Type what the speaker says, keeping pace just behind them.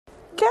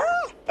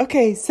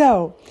Okay,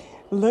 so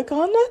look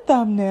on the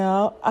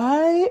thumbnail.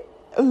 I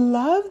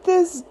love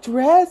this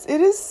dress. It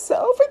is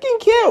so freaking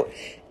cute.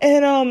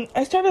 And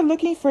I started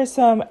looking for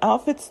some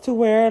outfits to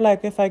wear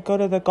like if I go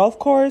to the golf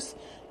course.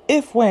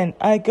 If when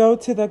I go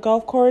to the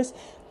golf course,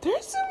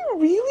 there's some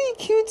really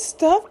cute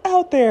stuff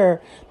out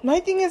there. My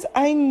thing is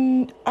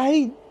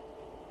I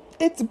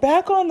it's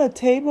back on the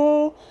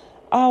table.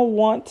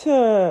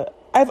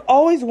 I've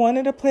always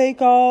wanted to play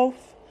golf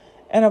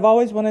and I've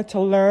always wanted to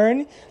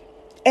learn.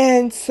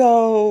 And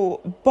so,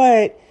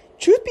 but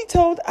truth be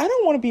told, I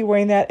don't want to be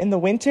wearing that in the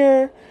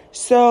winter.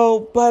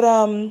 So, but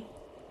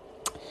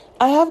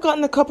I have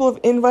gotten a couple of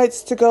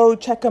invites to go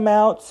check them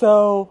out.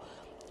 So,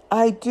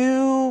 I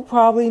do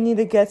probably need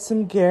to get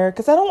some gear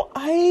because I don't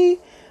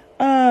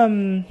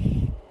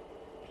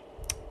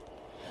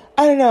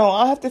know.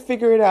 I'll have to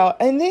figure it out.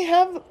 And they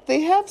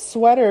have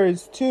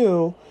sweaters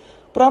too.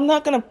 But I'm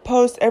not gonna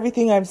post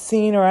everything I've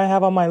seen or I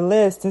have on my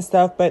list and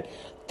stuff. But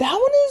that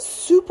one is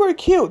super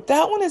cute.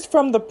 That one is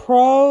from the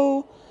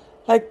Pro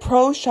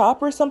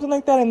Shop or something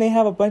like that. And they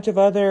have a bunch of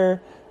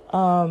other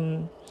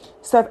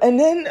stuff. And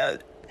then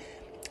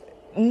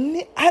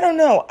I don't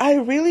know. I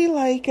really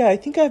like. I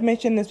think I've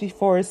mentioned this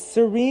before.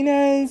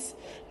 Serena's.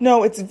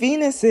 No, it's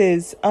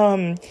Venus's.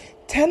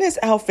 Tennis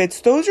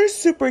outfits. Those are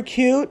super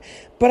cute,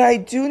 but I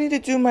do need to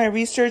do my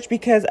research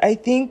because I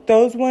think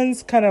those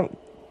ones kind of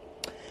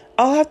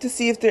I'll have to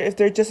see if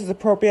they're just as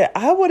appropriate.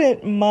 I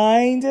wouldn't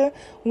mind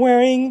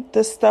wearing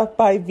the stuff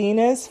by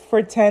Venus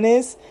for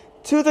tennis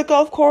to the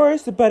golf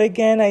course, but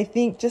again, I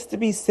think just to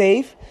be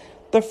safe,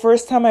 the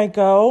first time I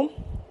go,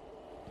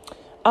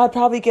 I'd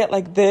probably get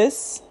like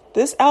this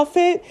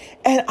outfit,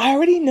 and I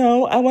already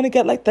know I want to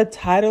get like the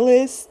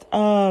Titleist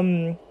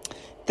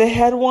the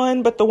head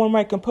one, but the one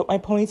where I can put my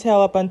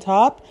ponytail up on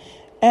top.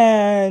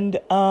 And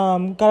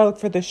gotta look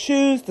for the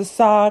shoes, the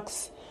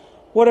socks,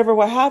 whatever,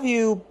 what have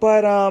you.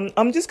 But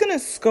I'm just gonna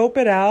scope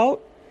it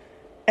out,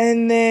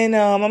 and then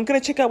I'm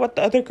gonna check out what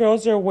the other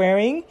girls are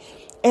wearing,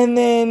 and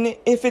then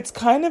if it's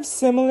kind of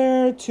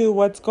similar to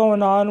what's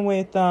going on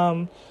with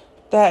that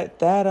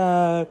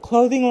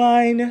clothing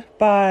line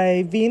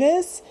by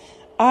Venus,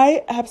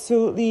 I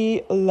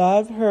absolutely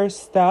love her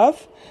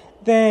stuff,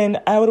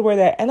 then I would wear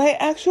that. And I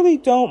actually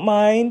don't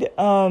mind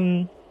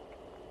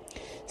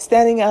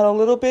standing out a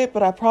little bit,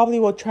 but I probably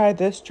will try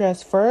this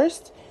dress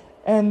first.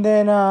 And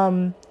then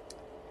I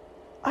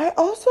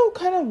also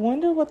kind of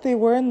wonder what they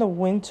wear in the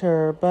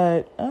winter,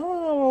 but I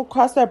don't know, we'll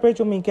cross that bridge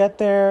when we get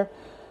there.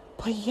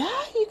 But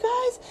yeah, you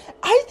guys,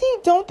 I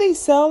think, don't they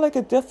sell like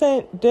a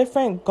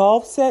different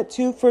golf set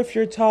too for if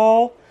you're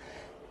tall?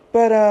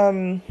 But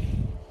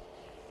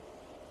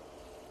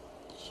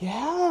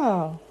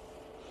yeah.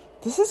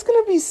 This is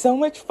going to be so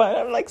much fun.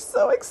 I'm like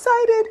so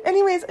excited.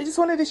 Anyways, I just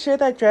wanted to share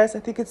that dress. I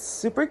think it's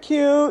super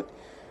cute.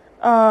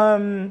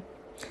 And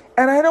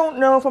I don't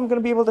know if I'm going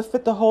to be able to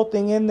fit the whole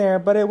thing in there,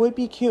 but it would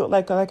be cute.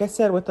 Like I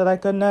said, with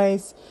like a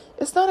nice,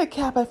 it's not a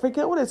cap. I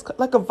forget what it's called,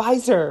 like a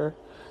visor,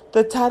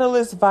 the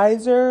Titleist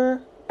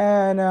visor.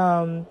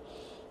 And,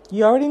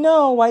 you already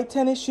know, white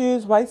tennis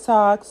shoes, white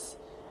socks,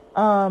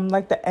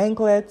 like the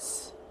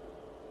anklets,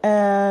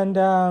 and,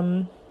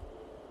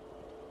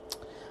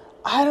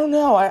 I don't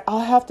know.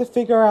 I'll have to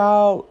figure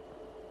out,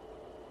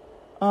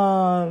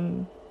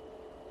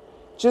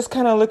 just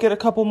kind of look at a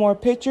couple more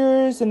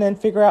pictures and then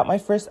figure out my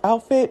first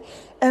outfit.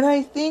 And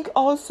I think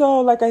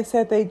also, like I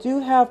said, they do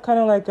have kind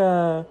of like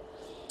a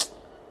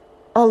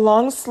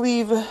long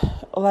sleeve,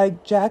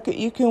 like jacket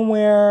you can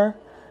wear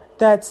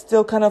that's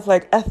still kind of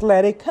like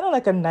athletic, kind of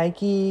like a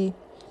Nike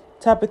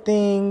type of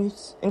thing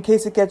in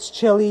case it gets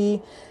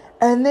chilly.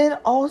 And then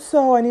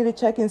also I need to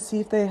check and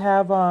see if they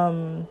have,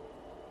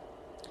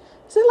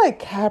 is it like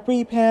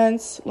capri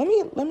pants? Let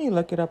me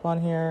look it up on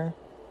here.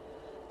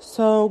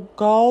 So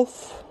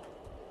golf.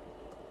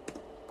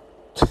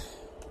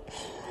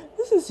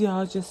 This is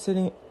y'all just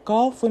sitting.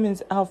 Golf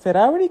women's outfit.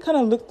 I already kind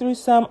of looked through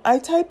some. I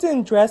typed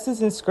in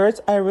dresses and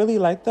skirts. I really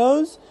like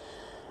those.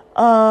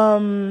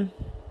 I'm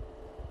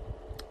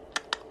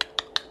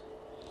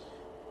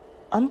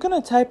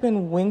gonna type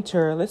in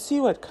winter. Let's see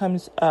what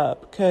comes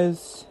up,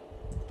 because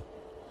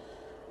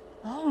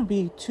I don't want to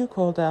be too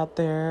cold out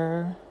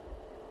there.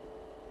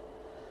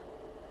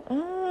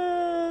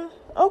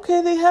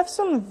 Okay, they have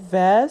some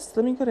vests.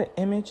 Let me go to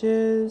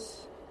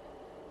images.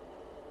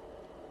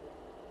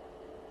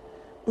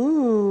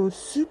 Ooh,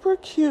 super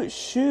cute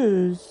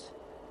shoes.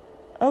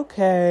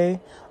 Okay.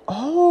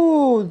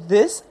 Oh,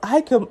 this I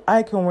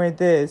can wear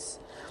this.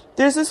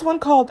 There's this one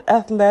called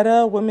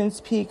Athleta Women's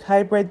Peak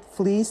Hybrid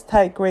Fleece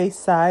Tight Gray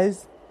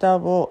Size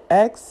Double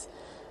X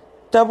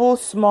Double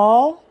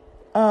Small.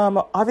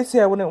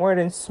 Obviously I wouldn't wear it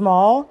in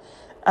small.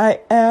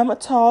 I am a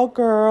tall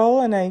girl,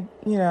 and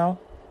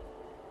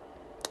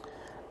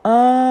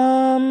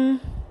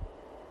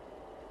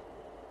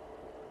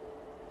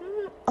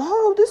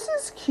oh, this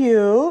is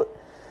cute.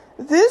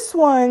 This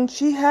one,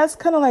 she has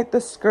kind of like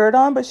the skirt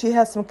on, but she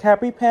has some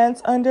capri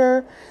pants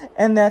under,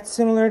 and that's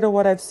similar to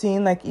what I've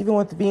seen, like even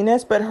with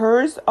Venus, but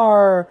hers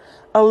are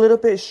a little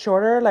bit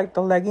shorter, like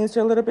the leggings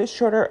are a little bit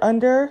shorter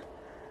under.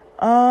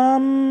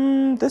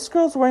 This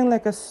girl's wearing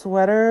like a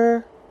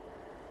sweater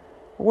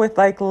with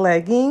like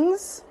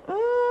leggings.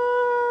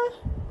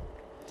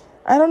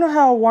 I don't know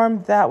how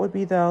warm that would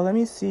be though. Let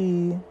me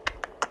see.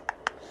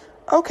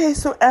 Okay,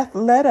 so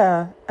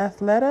Athleta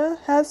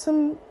has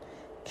some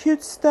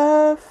cute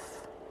stuff.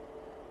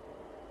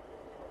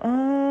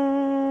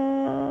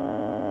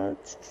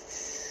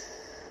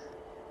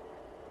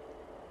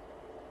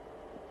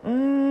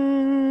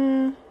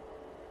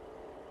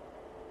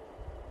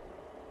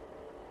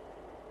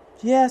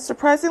 Yeah,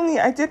 surprisingly,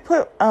 I did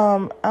put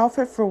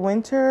outfit for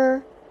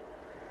winter.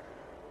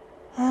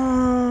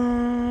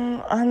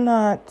 I'm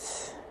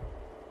not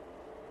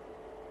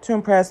too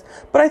impressed,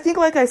 but I think,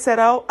 like I said,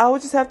 I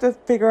would just have to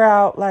figure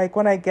out, like,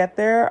 when I get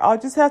there, I'll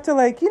just have to,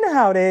 like, you know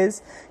how it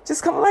is,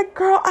 just come like,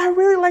 girl, I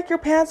really like your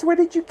pants, where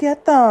did you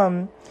get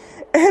them?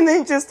 And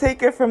then just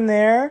take it from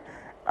there.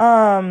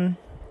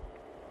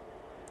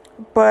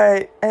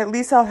 But at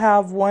least I'll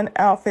have one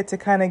outfit to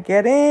kind of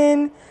get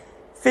in,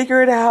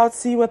 figure it out,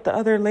 see what the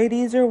other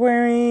ladies are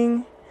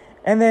wearing,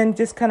 and then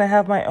just kind of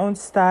have my own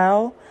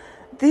style.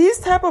 These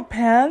type of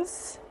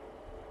pants,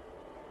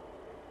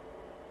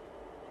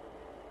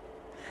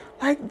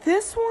 like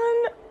this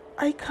one,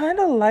 I kind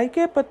of like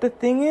it, but the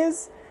thing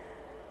is,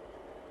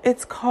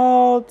 it's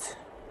called,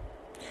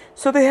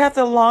 so they have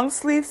the long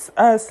sleeves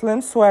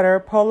slim sweater,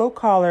 polo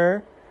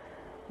collar,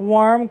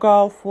 warm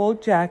golf wool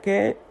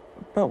jacket,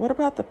 but what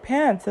about the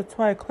pants? That's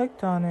why I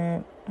clicked on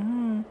it.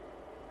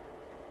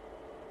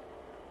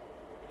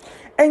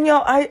 And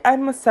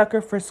I'm a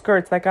sucker for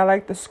skirts. Like, I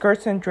like the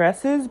skirts and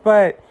dresses,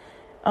 but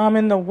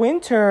in the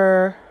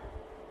winter,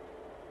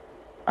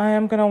 I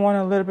am going to want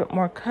a little bit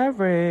more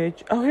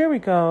coverage. Oh, here we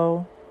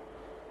go.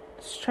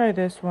 Let's try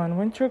this one.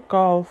 Winter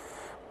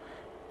golf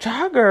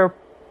jogger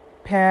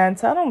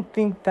pants. I don't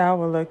think that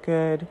will look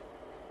good.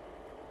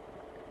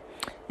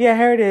 Yeah,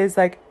 here it is.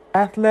 Like,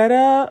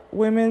 Athleta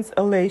Women's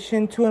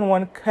Elation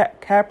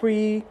 2-in-1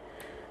 Capri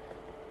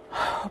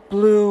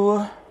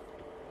blue.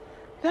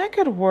 That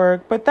could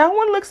work, but that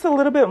one looks a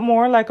little bit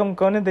more like I'm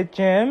going to the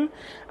gym.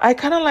 I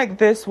kind of like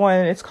this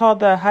one. It's called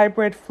the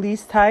Hybrid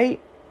Fleece Tight.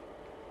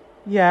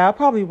 Yeah, I'll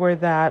probably wear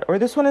that. Or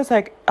this one is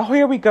like, oh,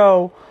 here we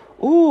go.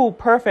 Ooh,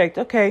 perfect.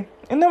 Okay,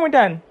 and then we're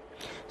done.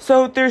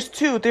 So there's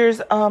two. There's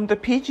the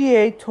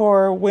PGA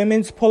Tour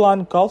Women's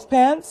Pull-On Golf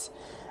Pants.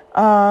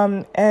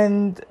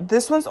 And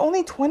this one's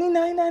only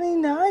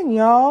 $29.99,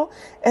 y'all.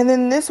 And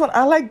then this one,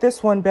 I like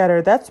this one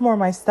better. That's more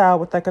my style,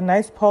 with like a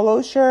nice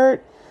polo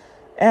shirt.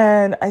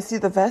 And I see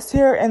the vest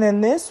here. And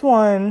then this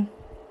one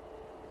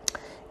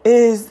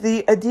is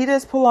the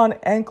Adidas Pull-On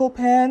Ankle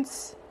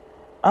Pants.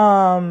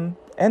 And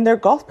they're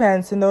golf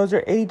pants, and those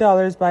are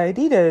 $80 by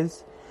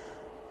Adidas.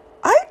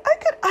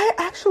 I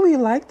actually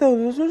like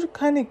those. Those are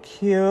kind of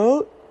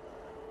cute.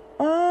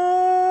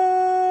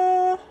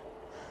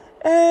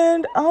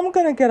 And I'm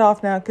gonna get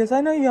off now because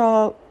I know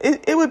y'all,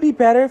 it would be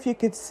better if you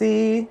could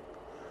see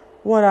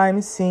what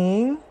I'm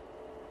seeing.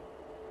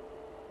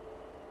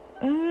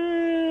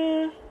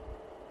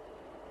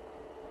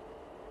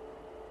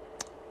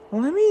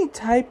 Let me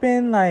type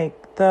in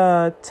like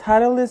the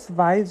Titleist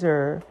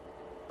visor.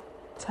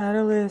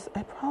 Titleist,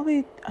 I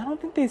don't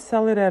think they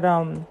sell it at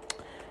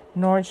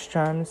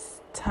Nordstrom's.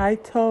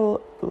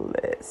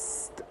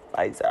 Titleist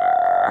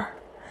visor.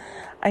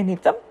 I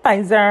need the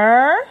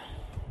visor.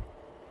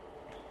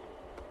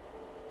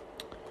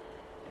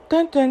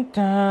 Dun dun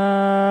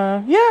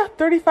dun. Yeah,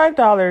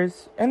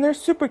 $35. And they're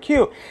super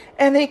cute.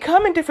 And they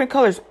come in different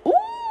colors.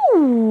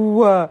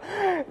 Ooh!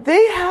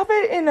 They have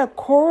it in a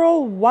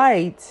coral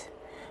white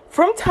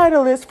from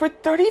Titleist for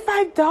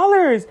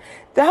 $35.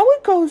 That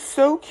would go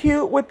so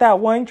cute with that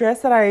one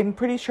dress that I'm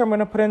pretty sure I'm going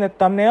to put in the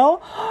thumbnail.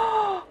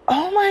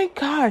 Oh my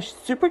gosh,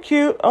 super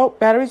cute. Oh,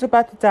 battery's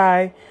about to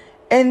die.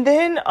 And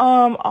then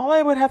all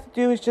I would have to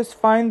do is just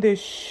find the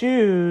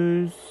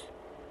shoes.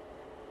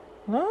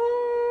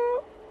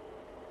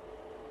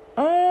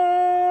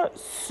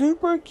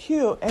 Super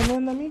cute. And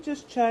then let me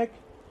just check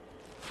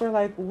for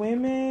like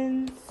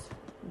women's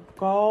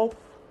golf.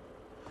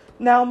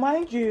 Now,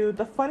 mind you,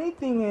 the funny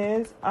thing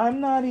is, I'm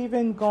not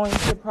even going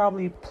to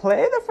probably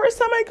play the first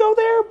time I go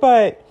there,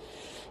 but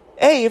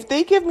hey, if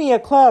they give me a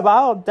club,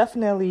 I'll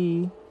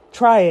definitely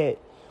try it.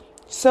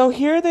 So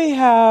here they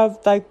have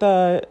like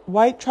the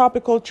white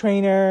tropical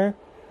trainer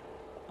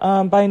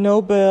by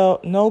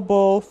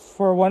Noble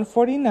for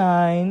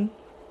 $149.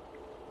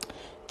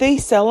 They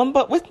sell them,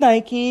 but with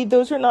Nike.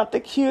 Those are not the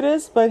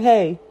cutest, but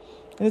hey,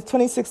 and it's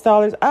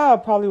 $26. I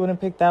probably wouldn't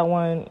pick that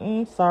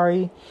one.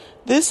 Sorry.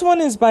 This one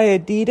is by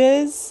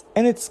Adidas,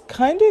 and it's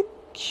kind of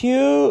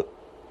cute.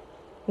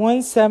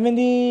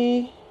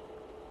 $170.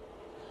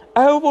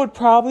 I would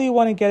probably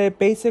want to get it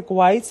basic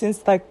white,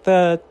 since like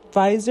the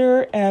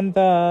visor and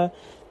the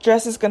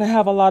dress is going to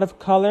have a lot of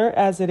color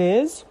as it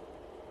is.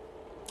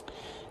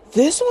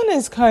 This one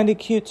is kind of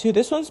cute too.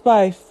 This one's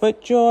by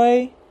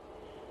FootJoy.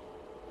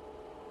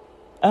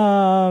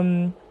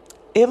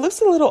 It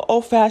looks a little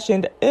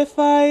old-fashioned.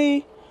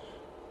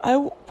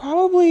 I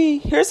probably,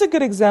 here's a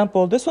good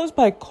example. This one's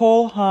by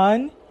Cole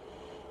Haan.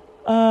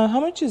 How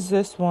much is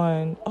this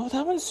one? Oh,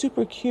 that one's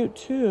super cute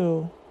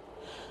too.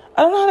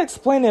 I don't know how to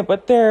explain it,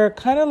 but they're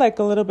kind of like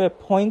a little bit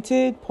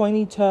pointed,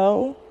 pointy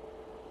toe.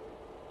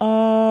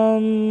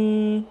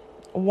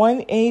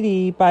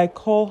 180 by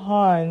Cole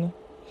Haan.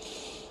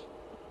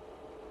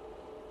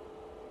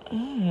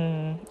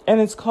 And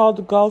it's called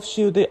the Golf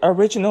Shoe, the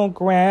original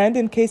Grand,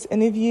 in case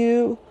any of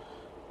you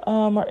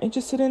are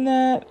interested in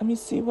that. Let me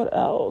see what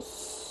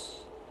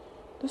else.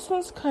 This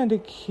one's kind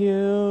of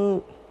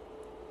cute.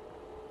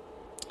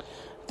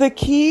 The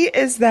key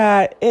is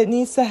that it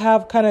needs to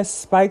have kind of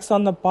spikes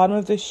on the bottom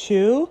of the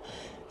shoe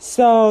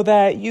so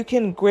that you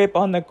can grip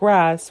on the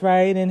grass,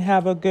 right? And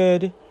have a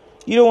good,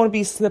 you don't want to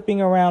be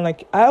slipping around.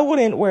 Like, I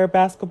wouldn't wear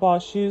basketball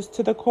shoes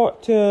to the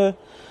court to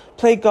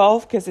play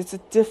golf because it's a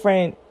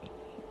different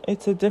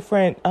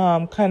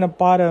kind of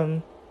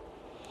bottom.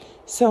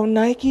 So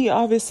Nike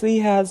obviously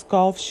has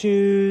golf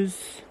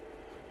shoes.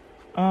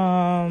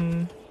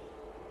 Um,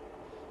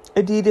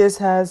 Adidas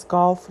has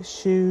golf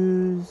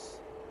shoes.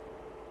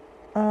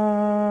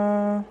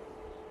 Uh,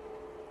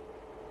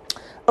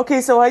 okay,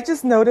 so I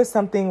just noticed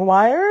something.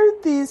 Why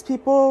are these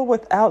people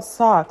without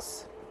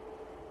socks?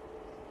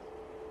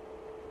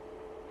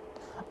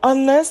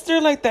 Unless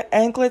they're like the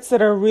anklets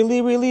that are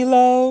really, really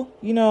low.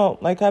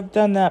 Like I've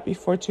done that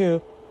before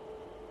too.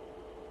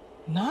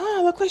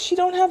 Nah, look like she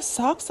don't have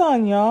socks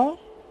on, y'all.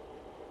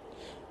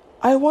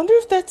 I wonder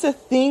if that's a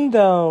thing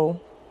though.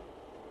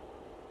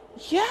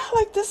 Yeah,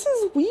 like this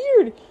is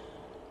weird.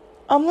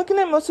 I'm looking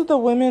at most of the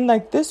women,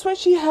 like this one,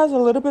 she has a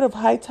little bit of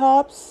high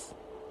tops.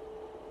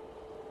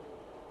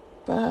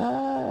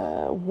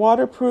 But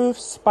waterproof,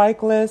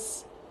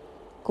 spikeless,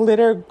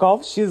 glitter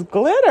golf shoes.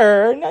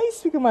 Glitter? Now you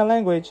speaking my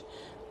language.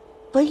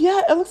 But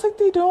yeah, it looks like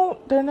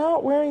they're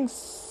not wearing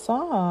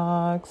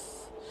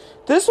socks.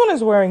 This one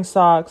is wearing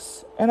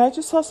socks. And I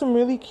just saw some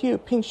really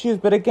cute pink shoes.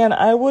 But again,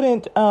 I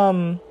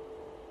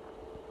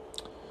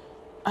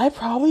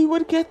probably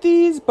would get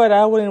these, but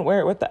I wouldn't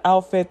wear it with the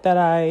outfit that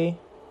I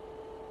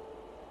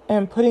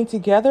am putting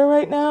together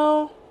right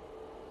now.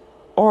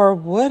 Or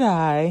would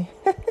I?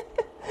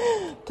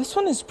 This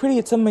one is pretty.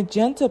 It's a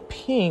magenta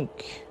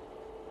pink.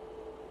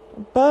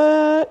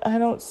 But I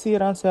don't see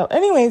it on sale.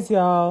 Anyways,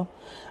 y'all,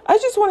 I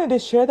just wanted to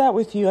share that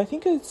with you. I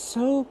think it's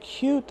so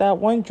cute, that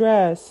one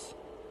dress.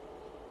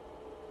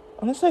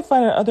 Unless I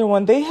find another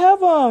one. They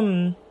have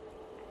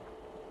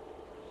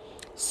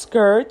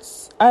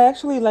skirts. I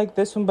actually like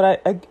this one,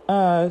 but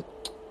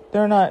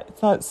they're not,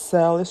 it's not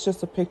sell, it's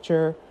just a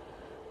picture.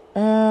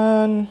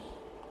 And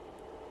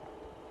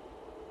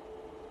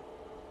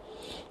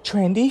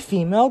trendy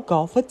female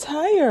golf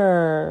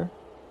attire.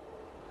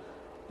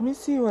 Let me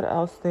see what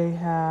else they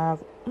have.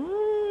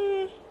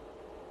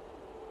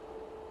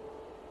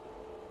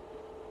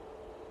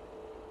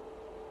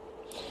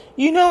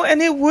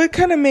 And it would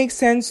kind of make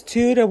sense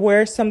too to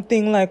wear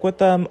something like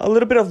with a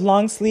little bit of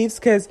long sleeves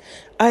because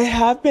I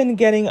have been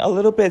getting a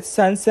little bit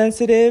sun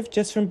sensitive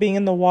just from being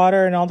in the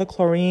water and all the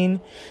chlorine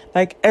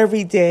like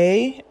every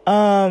day.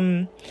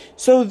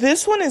 So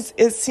this one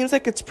it seems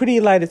like it's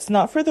pretty light. It's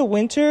not for the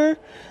winter,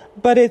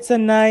 but it's a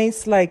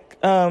nice like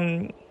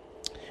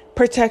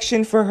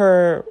protection for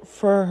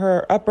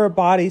her upper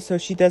body so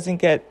she doesn't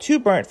get too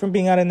burnt from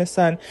being out in the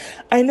sun.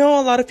 I know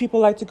a lot of people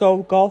like to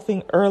go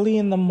golfing early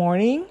in the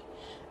morning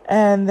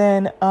and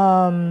then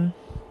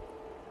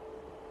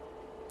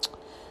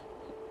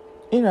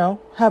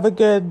have a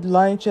good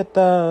lunch at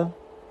the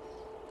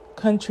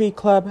country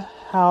club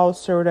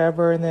house or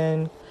whatever and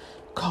then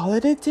call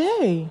it a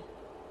day.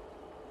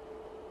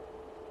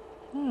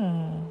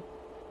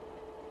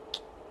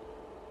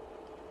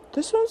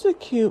 This one's a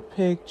cute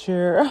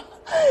picture.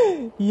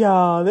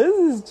 Y'all, this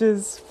is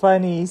just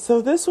funny.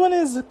 So this one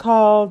is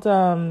called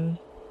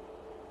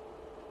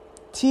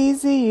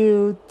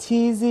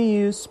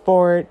TZU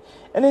Sport.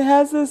 And it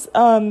has this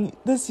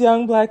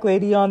young black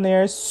lady on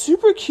there,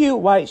 super cute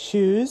white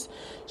shoes.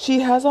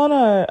 She has on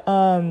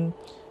a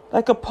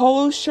like a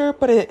polo shirt,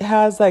 but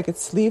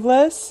it's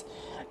sleeveless.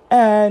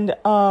 And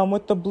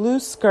with the blue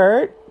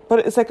skirt,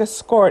 but it's like a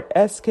skort,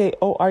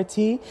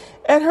 Skort.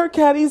 And her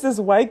caddy's this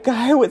white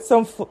guy with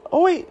some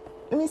oh wait,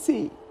 let me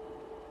see.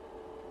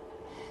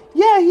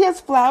 Yeah, he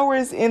has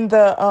flowers in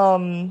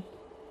the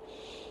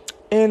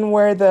in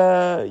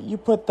where you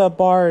put the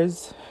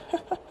bars.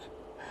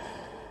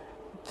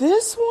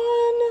 This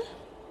one,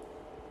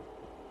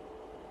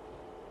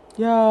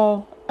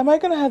 y'all, am I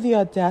gonna have the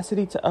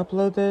audacity to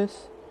upload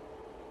this?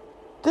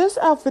 This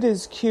outfit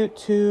is cute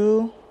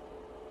too,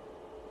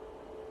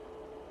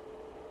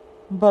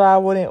 but I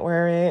wouldn't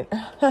wear it.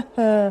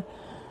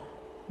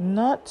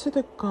 Not to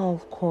the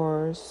golf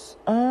course.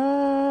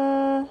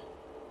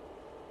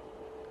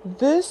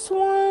 This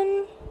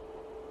one.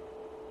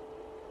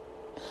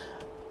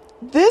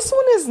 This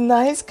one is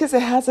nice because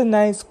it has a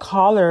nice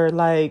collar.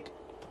 Like,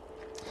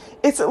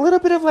 it's a little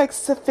bit of like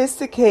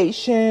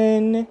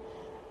sophistication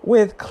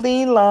with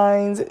clean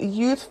lines,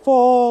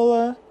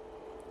 youthful,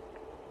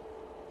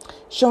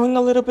 showing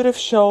a little bit of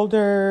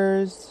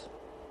shoulders.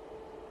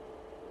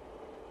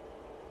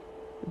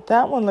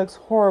 That one looks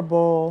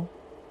horrible.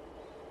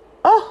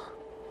 Oh,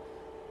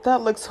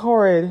 That looks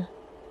horrid.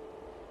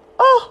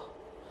 Oh,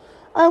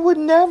 I would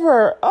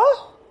never.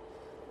 Oh,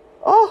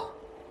 oh,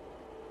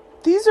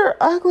 these are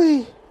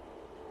ugly.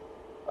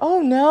 Oh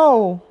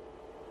no.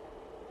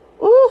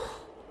 Oof.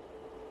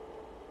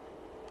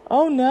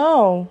 Oh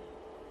no.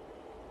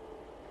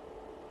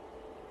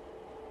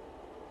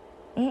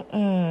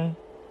 Mm-mm.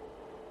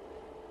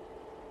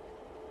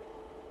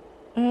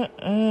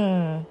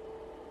 Mm-mm.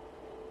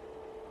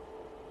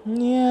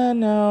 Yeah,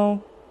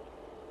 no.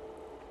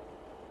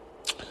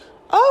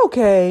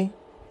 Okay.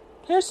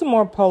 Here's some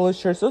more polo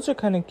shirts. Those are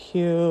kind of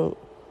cute.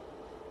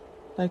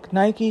 Like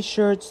Nike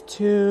shirts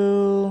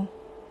too.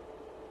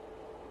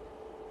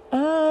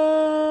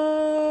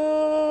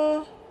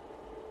 Uh,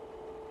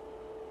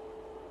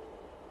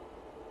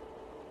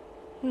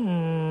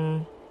 hmm.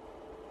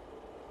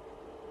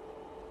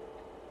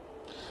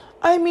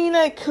 I mean,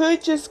 I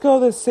could just go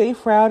the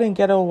safe route and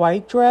get a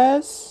white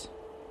dress.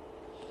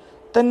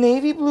 The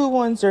navy blue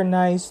ones are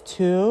nice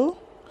too.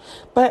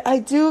 But I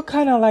do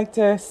kind of like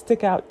to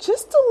stick out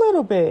just a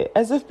little bit,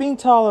 as if being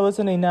taller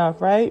wasn't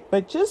enough, right?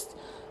 But just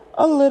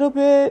a little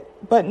bit,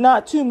 but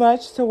not too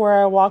much to where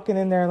I walk in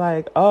and they're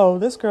like, oh,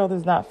 this girl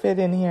does not fit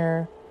in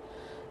here.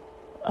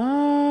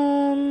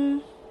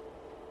 Um,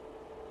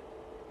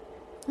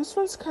 this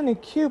one's kind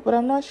of cute, but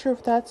I'm not sure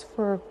if that's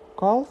for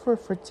golf or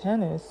for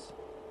tennis.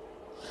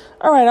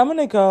 All right, I'm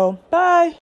gonna go. Bye.